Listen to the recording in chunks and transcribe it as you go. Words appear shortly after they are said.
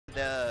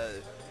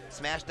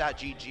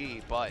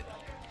Smash.gg, but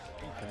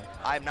Okay.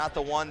 I'm not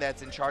the one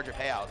that's in charge of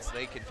payouts.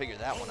 They can figure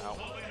that one out.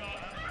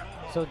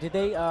 So did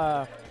they,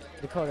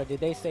 Dakota, did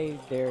they say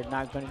they're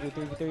not going to do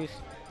 3v3s?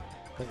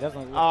 Because it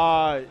doesn't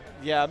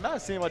Yeah, I'm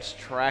not seeing much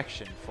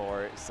traction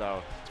for it,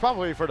 so it's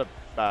probably for the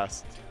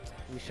best.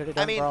 we should have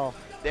done brawl.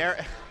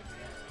 They're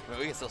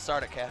we can still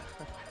start it, Cat.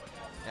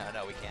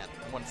 No, we can't.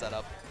 One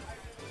setup.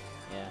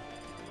 Yeah.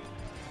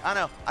 I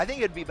don't know. I think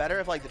it'd be better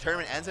if like the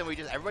tournament ends and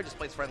everybody just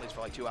plays friendlies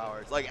for like 2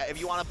 hours. Like if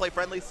you want to play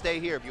friendlies, stay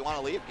here. If you want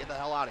to leave, get the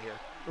hell out of here.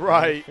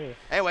 Right.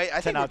 Anyway,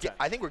 I 10 out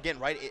of think we're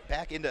getting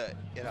back into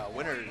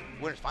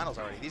winners finals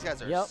already. These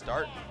guys are Yep.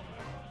 starting.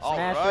 All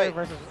Smasher right.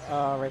 versus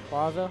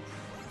Rayquaza.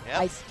 Yep.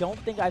 I don't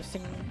think I've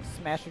seen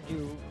Smasher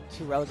do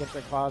too well against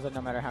Rayquaza,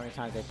 no matter how many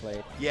times they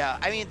played. Yeah,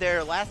 I mean,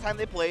 their last time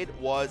they played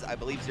was, I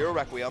believe, Zero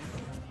Requiem,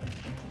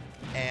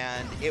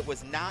 and it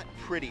was not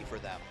pretty for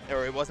them,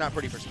 or it was not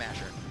pretty for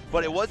Smasher.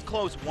 But it was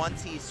close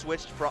once he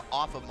switched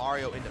off of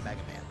Mario into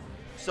Mega Man.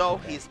 So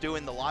he's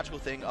doing the logical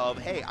thing of,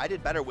 hey, I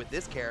did better with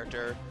this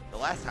character the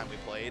last time we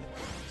played,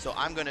 so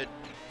I'm going to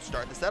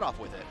start the set off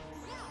with it.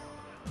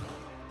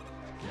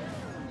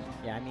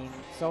 Yeah, I mean,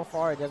 so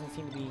far it doesn't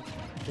seem to be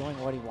doing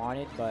what he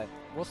wanted, but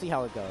we'll see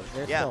how it goes.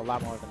 There's still a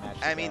lot more of the match.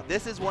 I mean,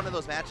 this is one of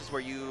those matches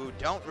where you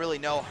don't really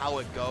know how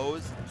it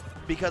goes,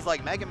 because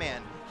like Mega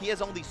Man, he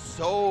has only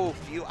so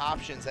few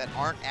options that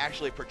aren't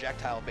actually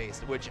projectile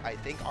based, which I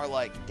think are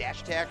like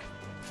dash attack,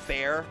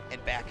 fair,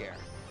 and back air.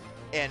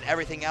 And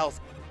everything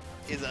else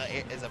is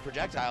a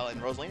projectile,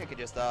 and RosaLuma could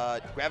just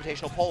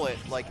gravitational pull it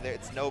like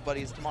it's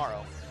nobody's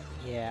tomorrow.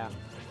 Yeah.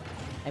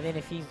 And then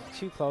if he's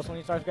too close when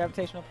he starts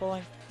gravitational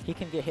pulling, he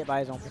can get hit by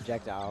his own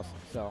projectiles.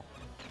 So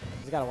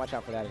he's got to watch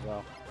out for that as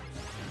well.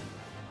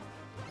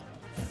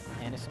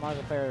 And as smart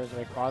as a player as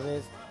Rayquaza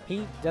is,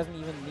 he doesn't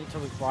even need to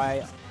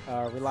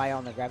rely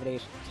on the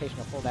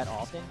gravitational pull that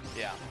often.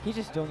 Yeah. He's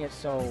just doing it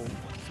so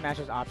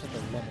Smasher's options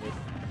are limited.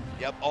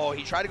 Yep. Oh,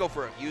 he tried to go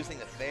for using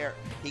the fair.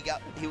 He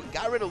got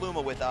rid of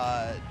Luma with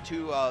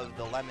 2 of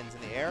the lemons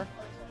in the air,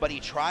 but he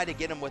tried to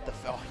get him with the.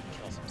 Oh, he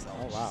kills himself.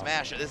 Oh wow.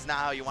 Smasher. This is not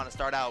how you want to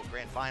start out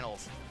grand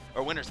finals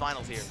or winners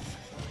finals here.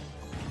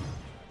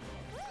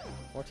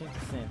 14%.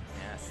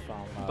 Yes.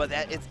 From, but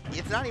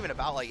it's not even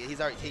about like he's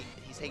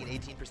taking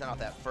 18% off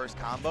that first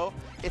combo.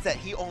 It's that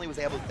he only was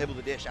able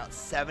to dish out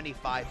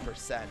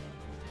 75%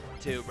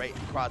 to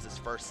Rayquaza's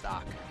first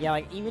stock. Yeah,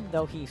 like even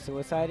though he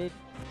suicided,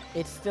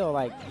 it's still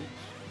like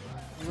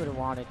you would have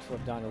wanted to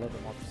have done a little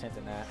bit more percent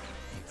than that.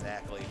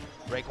 Exactly.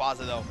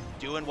 Rayquaza though,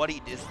 doing what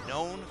he is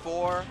known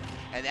for,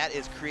 and that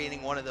is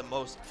creating one of the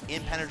most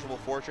impenetrable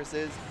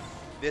fortresses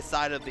this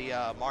side of the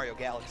Mario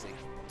Galaxy.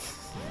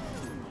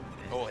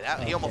 Oh,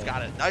 he almost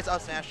got it. Nice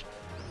up smash.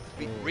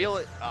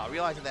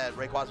 Realizing that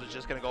Rayquaza was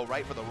just going to go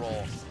right for the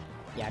roll.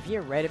 Yeah, if he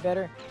had read it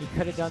better, he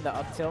could have done the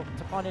up tilt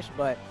to punish,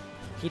 but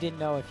he didn't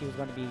know if he was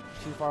going to be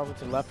too far over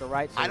to the left or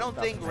right. So I don't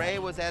think Ray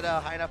was at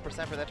a high enough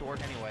percent for that to work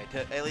anyway,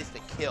 at least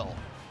to kill.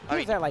 He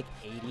was at like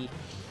 80.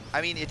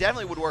 I mean, it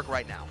definitely would work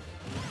right now.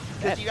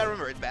 Because you got to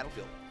remember, it's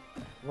Battlefield.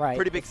 Right.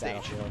 Pretty big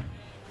stage.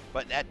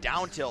 But that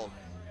down tilt,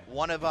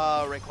 one of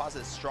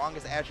Rayquaza's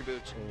strongest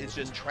attributes is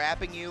just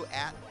trapping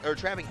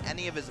trapping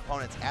any of his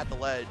opponents at the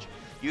ledge,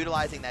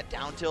 utilizing that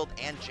down tilt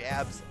and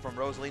jabs from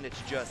RosaLuma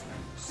to just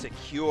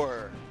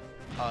secure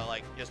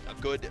like just a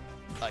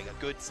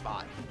good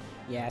spot.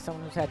 Yeah,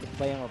 someone who's had to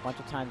play him a bunch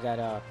of times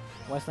at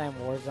Westland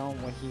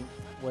Warzone when he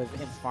was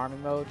in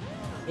farming mode.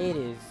 It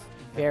is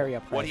very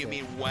oppressive. What do you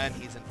mean when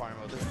he's in farming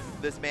mode?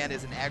 This man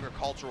is an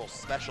agricultural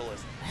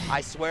specialist. I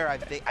swear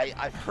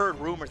I've heard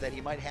rumors that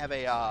he might have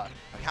a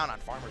account on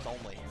Farmers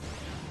Only.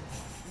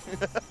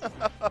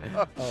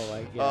 Oh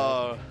my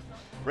god.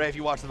 Ray, if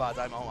you watch the VODs,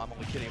 I'm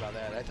only kidding about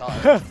that. I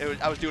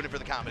thought I was doing it for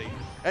the comedy.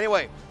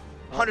 Anyway,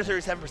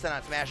 137%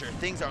 on Smasher.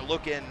 Things are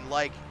looking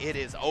like it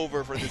is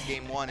over for this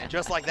game one, and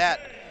just like that,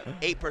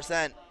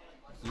 8%.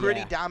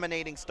 Pretty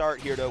dominating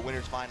start here to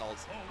winners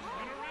finals.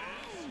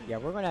 Yeah,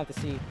 we're gonna have to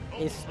see,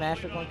 is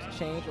Smasher going to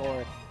change,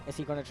 or is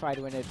he going to try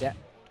to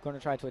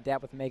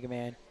adapt with Mega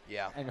Man?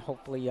 Yeah. And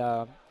hopefully,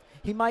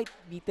 he might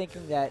be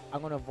thinking that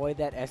I'm going to avoid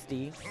that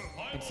SD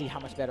and see how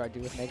much better I do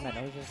with Mega Man.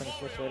 No, he's just going to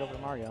switch straight over to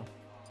Mario.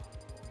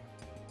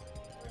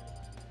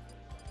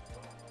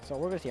 So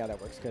we're going to see how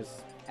that works, because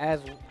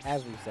as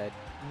we've said,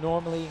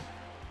 normally,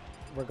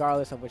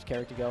 regardless of which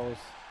character goes,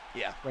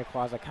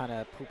 Rayquaza kind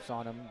of poops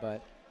on him,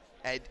 but.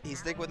 And he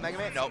stick with Mega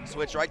Man? Nope,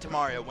 switch right to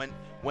Mario.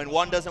 When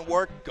one doesn't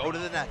work, go to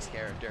the next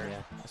character.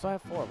 Yeah, so I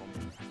have 4 of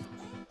them.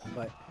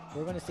 But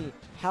we're going to see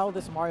how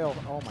this Mario,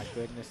 oh my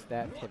goodness,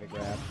 that pivot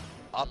grab.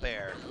 Up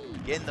air,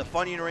 getting the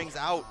Funyun rings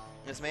out.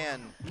 This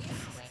man,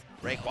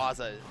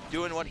 Rayquaza,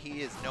 doing what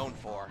he is known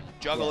for.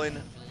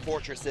 Juggling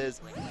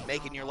fortresses,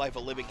 making your life a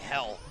living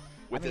hell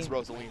with this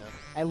RosaLuma.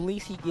 At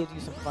least he gives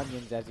you some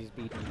Funyuns as he's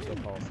beating you to a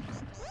pulp.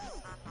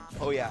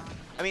 Oh yeah,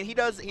 I mean he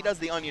does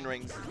the onion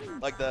rings,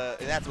 like and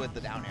that's with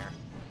the down air.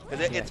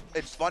 Cause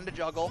it's fun to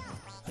juggle.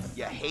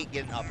 You hate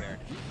getting up aired,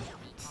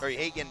 or you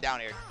hate getting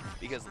down aired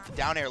because the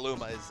down air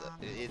Luma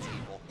it's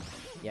evil.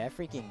 Yeah,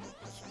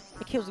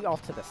 it kills you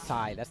off to the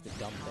side. That's the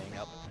dumb thing.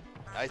 Yep.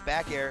 Nice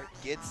back air.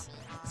 Gets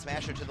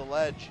Smasher to the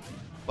ledge.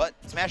 But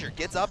Smasher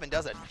gets up and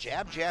does a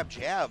jab, jab,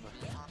 jab.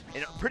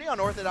 And a pretty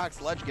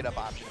unorthodox ledge get-up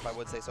option, if I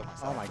would say so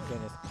myself. Oh my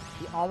goodness.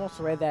 He almost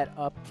read that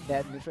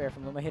neutral air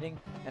from Luma hitting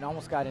and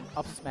almost got an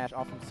up smash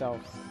off himself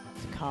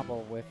to combo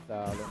with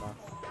Luma.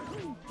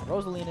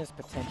 RosaLuma's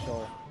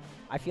potential,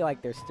 I feel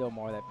like there's still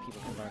more that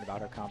people can learn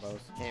about her combos.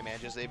 Hey man,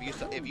 just if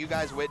you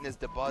guys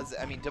witnessed Dabuz,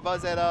 I mean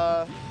Dabuz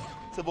at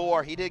Civil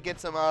War, he did get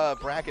some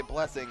bracket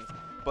blessings,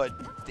 but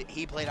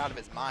he played out of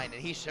his mind,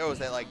 and he shows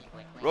that like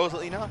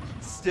RosaLuma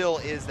still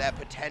is that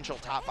potential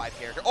top 5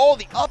 character. Oh,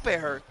 the up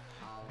air!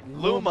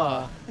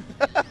 Luma.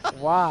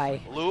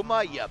 Why?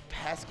 Luma, you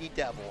pesky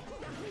devil.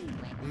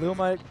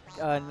 Luma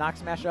knocked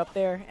Smasher up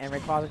there, and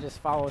Rayquaza just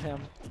followed him.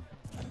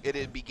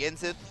 It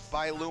begins it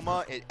by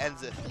Luma, it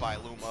ends it by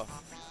Luma.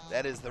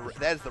 That is the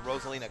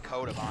RosaLuma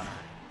code of honor.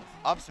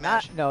 Up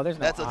smash. No, there's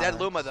no That's honor. a dead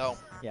Luma though.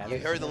 Yeah, you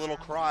heard the little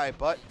cry,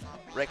 but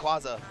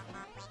Rayquaza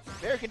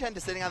very content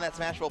to sitting on that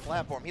Smashville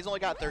platform. He's only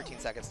got 13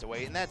 seconds to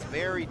wait, and that's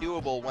very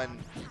doable when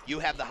you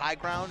have the high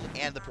ground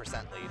and the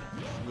percent lead.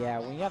 Yeah,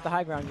 when you have the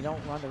high ground, you don't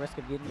run the risk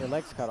of getting your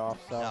legs cut off.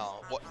 So.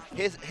 No,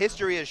 his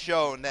history has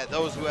shown that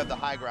those who have the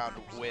high ground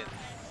win.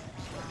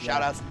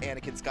 Shout out to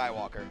Anakin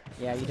Skywalker.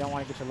 Yeah, you don't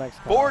want to get your legs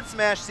cut Forward off.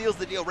 smash seals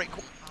the deal.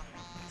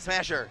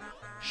 Smasher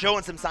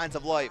showing some signs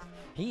of life.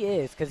 He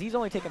is, because he's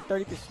only taken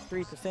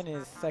 33% in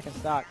his second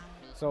stock.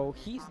 So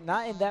he's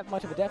not in that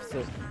much of a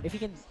deficit. If he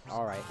can,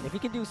 if he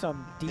can do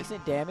some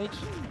decent damage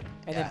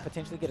and then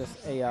potentially get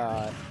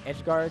a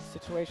edge guard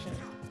situation,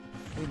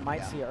 we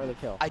might see an early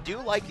kill. I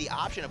do like the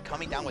option of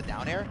coming down with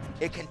down air.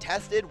 It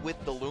contested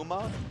with the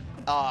Luma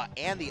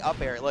and the up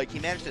air. Like he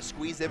managed to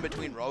squeeze in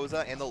between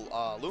Rosa and the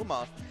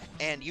Luma,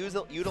 and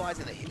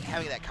utilizing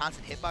having that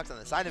constant hitbox on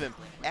the side of him,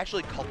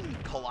 actually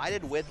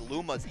collided with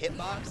Luma's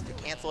hitbox to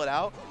cancel it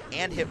out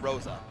and hit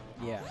Rosa.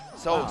 Yeah.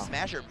 So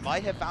Smasher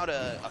might have found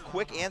a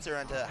quick answer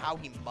into how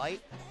he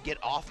might get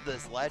off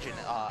this ledge and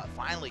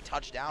finally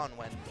touch down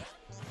when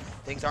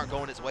things aren't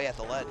going his way at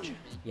the ledge.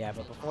 Yeah,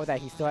 but before that,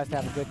 he still has to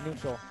have a good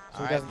neutral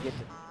so he doesn't get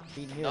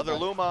beaten here. Another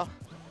Luma.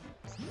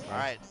 All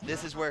right,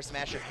 this is where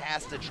Smasher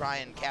has to try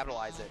and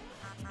capitalize it.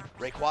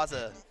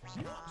 Rayquaza,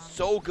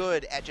 so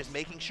good at just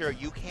making sure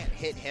you can't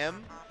hit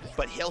him,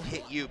 but he'll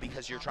hit you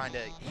because you're trying to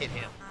hit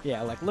him.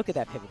 Yeah, like look at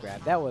that pivot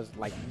grab. That was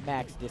like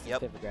max distance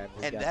pivot grab.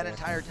 And that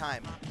entire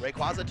time,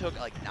 Rayquaza took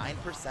like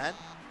 9%,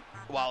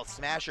 while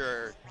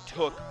Smasher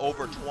took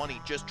over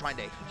 20 just trying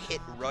to hit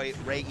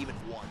Ray even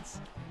once.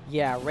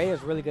 Yeah, Ray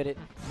is really good at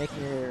making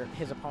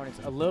his opponents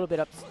a little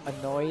bit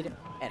annoyed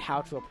at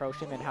how to approach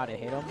him and how to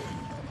hit him.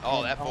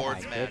 Oh, that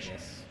forward smash.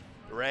 Goodness.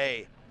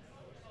 Ray,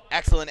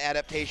 excellent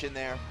adaptation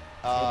there.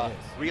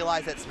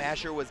 Realized that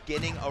Smasher was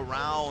getting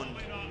around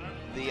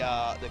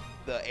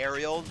the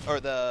aerials or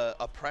the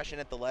oppression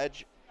at the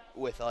ledge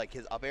with like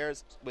his up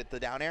airs with the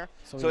down air.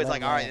 So he's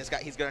like, all right, this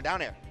guy, he's gonna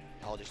down air.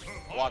 I'll just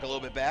walk a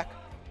little bit back,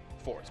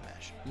 forward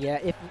smash. Yeah,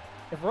 if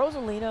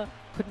RosaLuma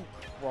couldn't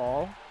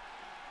crawl,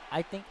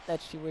 I think that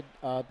she would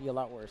be a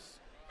lot worse.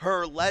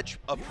 Her ledge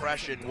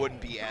oppression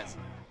wouldn't be as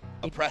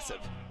oppressive.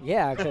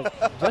 Yeah, because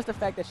just the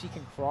fact that she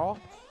can crawl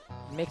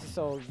makes it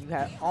so you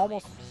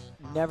almost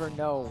never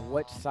know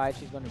which side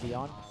she's going to be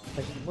on.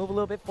 Because you can move a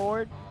little bit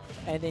forward,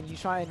 and then you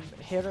try and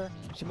hit her,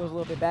 she moves a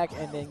little bit back,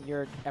 and then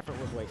your effort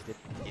was wasted.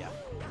 Yeah.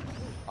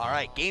 All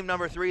right, game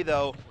number 3,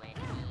 though.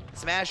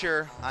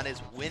 Smasher on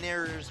his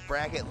winner's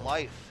bracket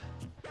life.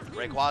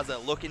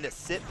 Rayquaza looking to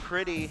sit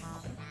pretty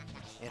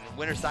in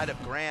winner's side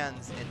of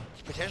Grands and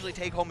potentially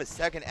take home his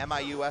second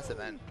MIUS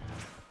event.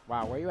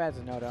 Wow, where you at,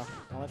 Zenodo?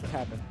 Don't let this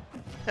happen.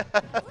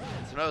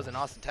 Zenodo's in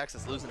Austin,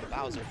 Texas, losing to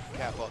Bowser.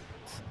 Kappa.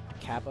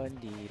 Kappa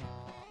indeed.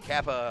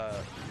 Kappa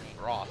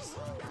Ross.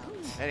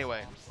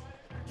 Anyway,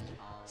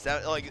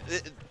 so like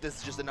this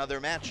is just another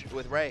match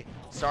with Ray.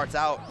 Starts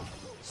out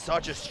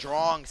such a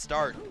strong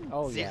start.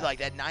 Oh yeah. Like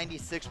that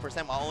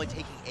 96% while only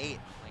taking 8.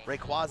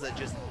 Rayquaza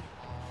just,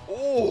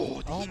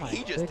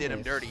 he just did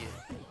him dirty.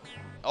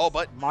 Oh,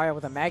 but Mario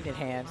with a magnet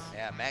hands.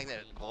 Yeah,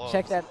 magnet gloves.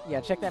 Check that. Yeah,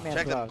 check that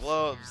man's gloves. Check the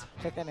gloves.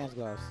 Check that man's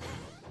gloves.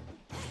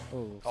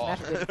 Ooh,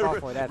 Smasher didn't fall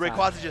for that time.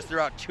 Rayquaza just threw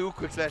out 2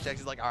 quick smash attacks.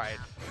 He's like, all right,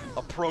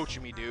 approach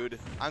me, dude.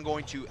 I'm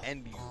going to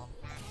end you.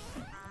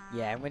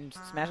 Yeah, and when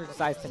Smasher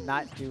decides to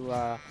not do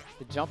the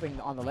jumping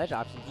on the ledge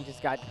option, he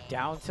just got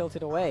down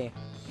tilted away.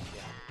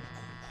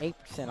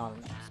 8%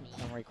 on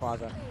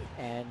Rayquaza,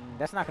 and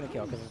that's not going to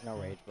kill because there's no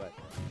rage, but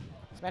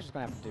Smasher's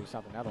going to have to do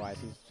something, otherwise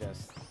he's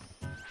just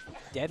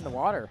dead in the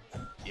water.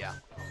 Yeah.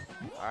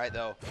 All right,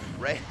 though.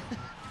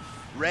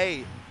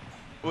 Ray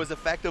was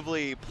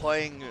effectively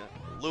playing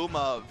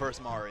Luma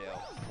versus Mario.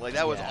 Like,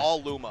 that was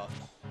all Luma.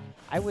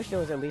 I wish there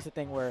was at least a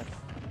thing where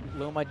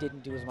Luma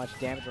didn't do as much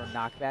damage or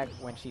knockback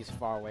when she's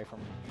far away from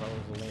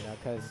RosaLuma,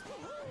 because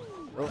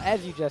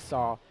as you just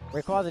saw,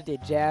 Rayquaza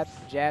did jab,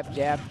 jab,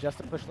 jab just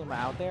to push Luma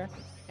out there,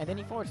 and then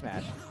he forward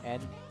smashed,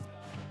 and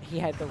he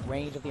had the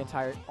range of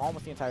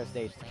almost the entire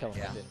stage to kill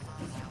him with it.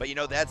 But you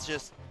know, that's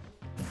just,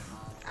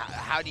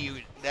 how do you,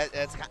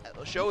 that's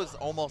shows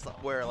almost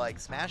where like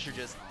Smasher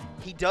just,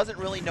 he doesn't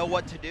really know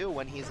what to do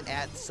when he's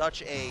at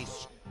such a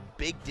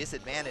big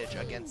disadvantage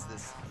against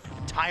this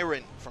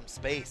tyrant from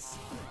space.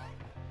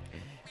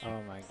 Oh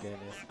my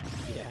goodness.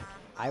 Yeah,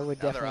 I would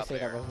Now they're definitely up say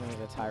that air. Rosalina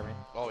the Tyrant.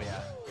 Oh yeah.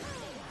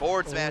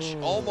 Forward smash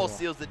Ooh. almost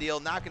seals the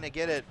deal. Not gonna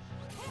get it.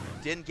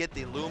 Didn't get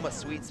the Luma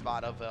sweet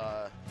spot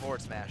of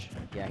forward smash.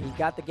 Yeah, he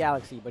got the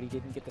Galaxy, but he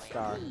didn't get the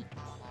star.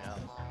 Yeah.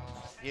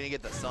 He didn't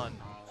get the sun.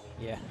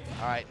 Yeah.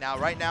 All right, now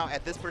right now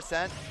at this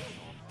percent,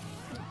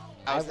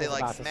 I would say was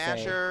like about to say.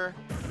 Smasher,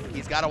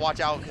 he's got to watch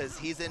out because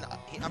he's in.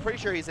 I'm pretty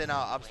sure he's in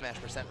up smash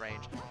percent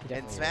range. He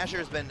And definitely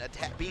Smasher's been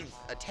being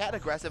a tad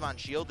aggressive on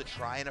shield to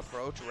try and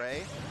approach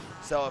Ray.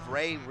 So if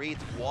Ray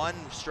reads one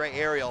straight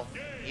aerial,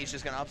 he's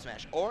just gonna up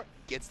smash or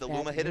gets the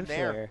Luma hidden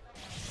there.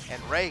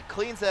 And Ray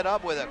cleans that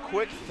up with a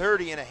quick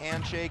 30 and a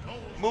handshake,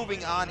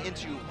 moving on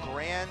into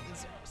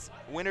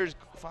winner's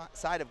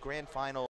side of grand final.